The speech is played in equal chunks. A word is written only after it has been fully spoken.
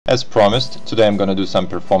As promised, today I'm going to do some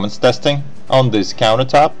performance testing on this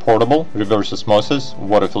countertop portable reverse osmosis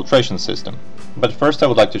water filtration system. But first I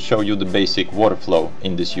would like to show you the basic water flow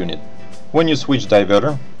in this unit. When you switch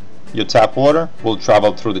diverter, your tap water will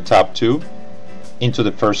travel through the top tube into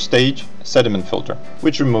the first stage, sediment filter,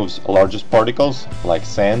 which removes largest particles like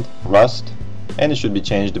sand, rust, and it should be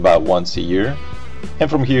changed about once a year.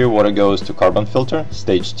 And from here water goes to carbon filter,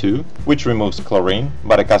 stage 2, which removes chlorine,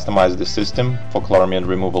 but I customized the system for chloramine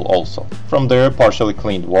removal also. From there, partially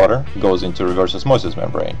cleaned water goes into reverse osmosis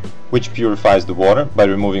membrane, which purifies the water by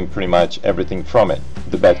removing pretty much everything from it,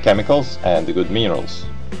 the bad chemicals and the good minerals.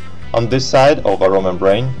 On this side of RO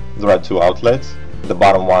membrane, there are two outlets. The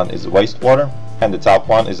bottom one is wastewater, and the top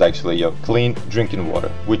one is actually your clean drinking water,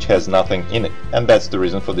 which has nothing in it, and that's the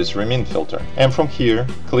reason for this remine filter. And from here,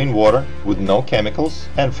 clean water with no chemicals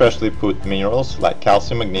and freshly put minerals like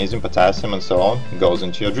calcium, magnesium, potassium and so on goes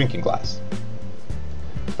into your drinking glass.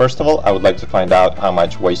 First of all, I would like to find out how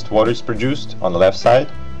much wastewater is produced on the left side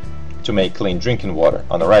to make clean drinking water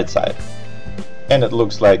on the right side. And it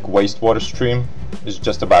looks like wastewater stream is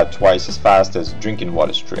just about twice as fast as drinking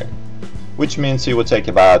water stream, which means it will take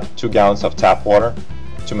about 2 gallons of tap water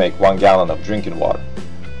to make 1 gallon of drinking water.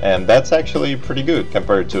 And that's actually pretty good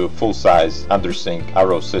compared to full-size under-sink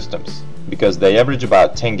RO systems, because they average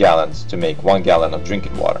about 10 gallons to make 1 gallon of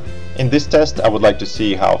drinking water. In this test I would like to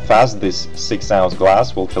see how fast this 6-ounce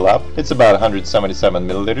glass will fill up. It's about 177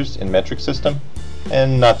 milliliters in metric system,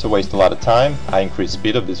 and not to waste a lot of time, I increase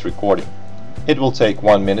speed of this recording. It will take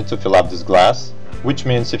 1 minute to fill up this glass, which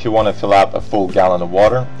means if you want to fill up a full gallon of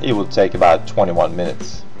water, it will take about 21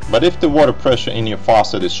 minutes. But if the water pressure in your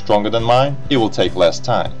faucet is stronger than mine, it will take less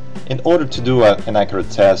time. In order to do an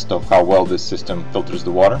accurate test of how well this system filters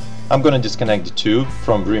the water, I'm going to disconnect the tube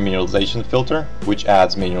from remineralization filter, which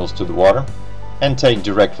adds minerals to the water, and take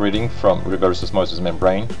direct reading from reverse osmosis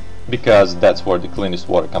membrane, because that's where the cleanest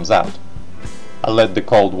water comes out. I'll let the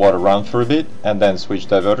cold water run for a bit and then switch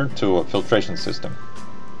diverter to a filtration system.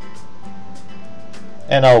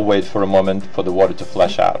 And I'll wait for a moment for the water to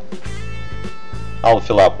flush out. I'll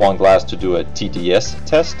fill up 1 glass to do a TDS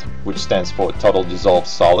test, which stands for Total Dissolved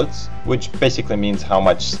Solids, which basically means how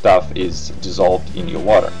much stuff is dissolved in your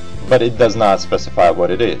water. But it does not specify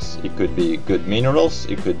what it is. It could be good minerals,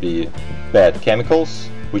 it could be bad chemicals,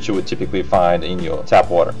 which you would typically find in your tap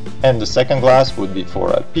water. And the second glass would be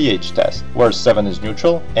for a pH test, where 7 is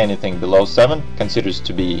neutral, anything below 7 considers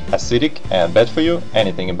to be acidic and bad for you,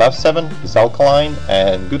 anything above 7 is alkaline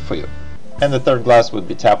and good for you. And the third glass would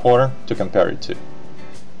be tap water to compare it to.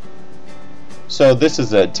 So this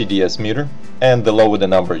is a TDS meter, and the lower the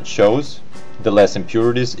number it shows, the less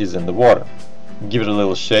impurities is in the water. Give it a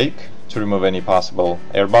little shake to remove any possible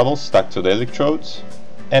air bubbles stuck to the electrodes,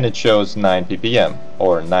 and it shows 9 ppm,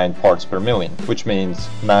 or 9 parts per million, which means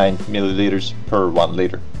 9 milliliters per 1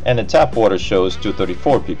 liter. And the tap water shows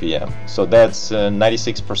 234 ppm, so that's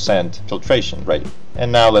 96% filtration rate. And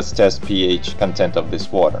now let's test pH content of this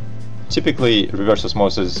water. Typically, reverse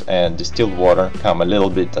osmosis and distilled water come a little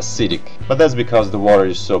bit acidic, but that's because the water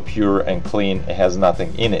is so pure and clean it has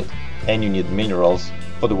nothing in it, and you need minerals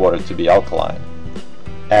for the water to be alkaline.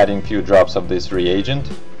 Adding few drops of this reagent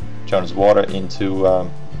turns water into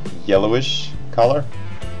yellowish color.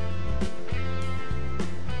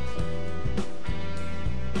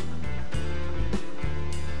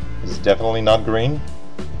 It's definitely not green,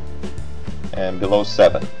 and below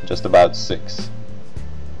 7, just about 6,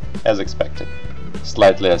 as expected,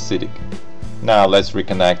 slightly acidic. Now let's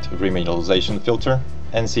reconnect remineralization filter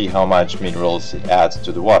and see how much minerals it adds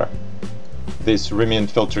to the water. This remin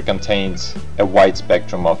filter contains a wide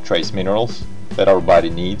spectrum of trace minerals that our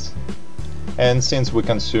body needs. And since we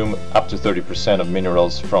consume up to 30% of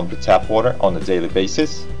minerals from the tap water on a daily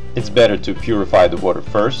basis, it's better to purify the water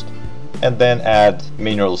first and then add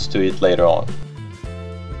minerals to it later on.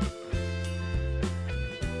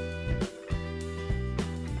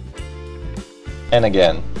 And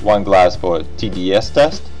again, 1 glass for TDS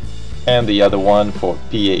test and the other one for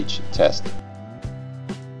pH test.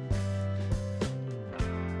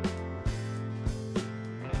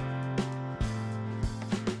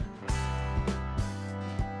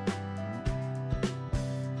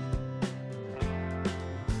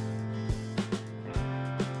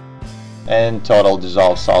 And total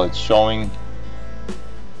dissolved solids showing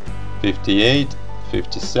 58,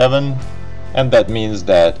 57, and that means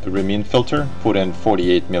that the remine filter put in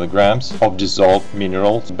 48 milligrams of dissolved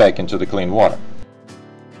minerals back into the clean water.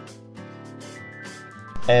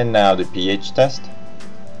 And now the pH test.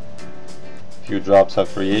 A few drops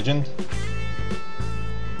of reagent,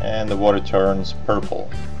 and the water turns purple,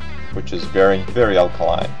 which is very, very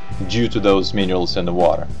alkaline. due to those minerals in the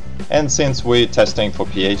water. And since we're testing for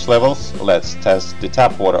pH levels, let's test the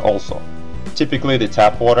tap water also. Typically the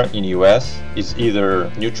tap water in US is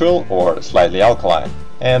either neutral or slightly alkaline,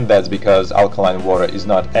 and that's because alkaline water is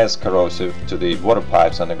not as corrosive to the water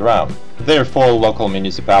pipes underground. Therefore, local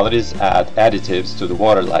municipalities add additives to the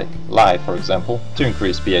water like lye, for example, to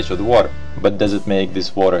increase pH of the water. But does it make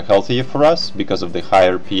this water healthier for us because of the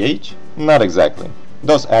higher pH? Not exactly.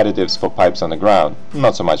 Those additives for pipes underground,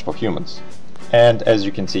 not so much for humans. And as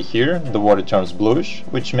you can see here, the water turns bluish,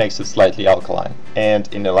 which makes it slightly alkaline. And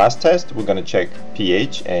in the last test, we're going to check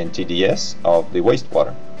pH and TDS of the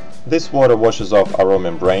wastewater. This water washes off RO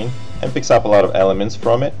membrane and picks up a lot of elements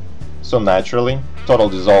from it, so naturally, total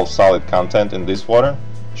dissolved solid content in this water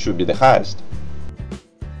should be the highest.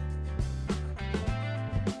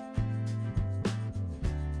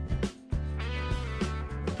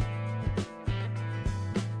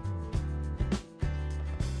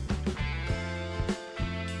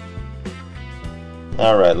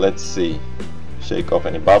 Alright, let's see. Shake off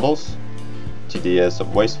any bubbles. TDS of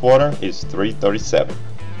wastewater is 337.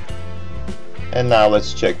 And now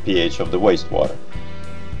let's check pH of the wastewater.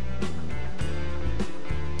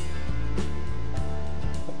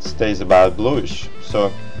 It stays about bluish,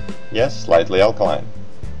 so yes, slightly alkaline.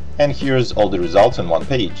 And here's all the results in one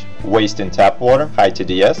page. Waste in tap water, high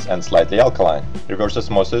TDS and slightly alkaline. Reverse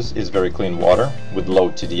osmosis is very clean water with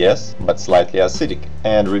low TDS but slightly acidic.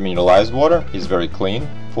 And remineralized water is very clean,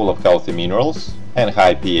 full of healthy minerals and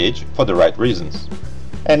high pH for the right reasons.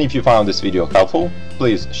 And if you found this video helpful,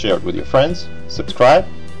 please share it with your friends, subscribe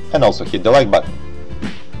and also hit the like button.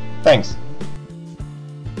 Thanks!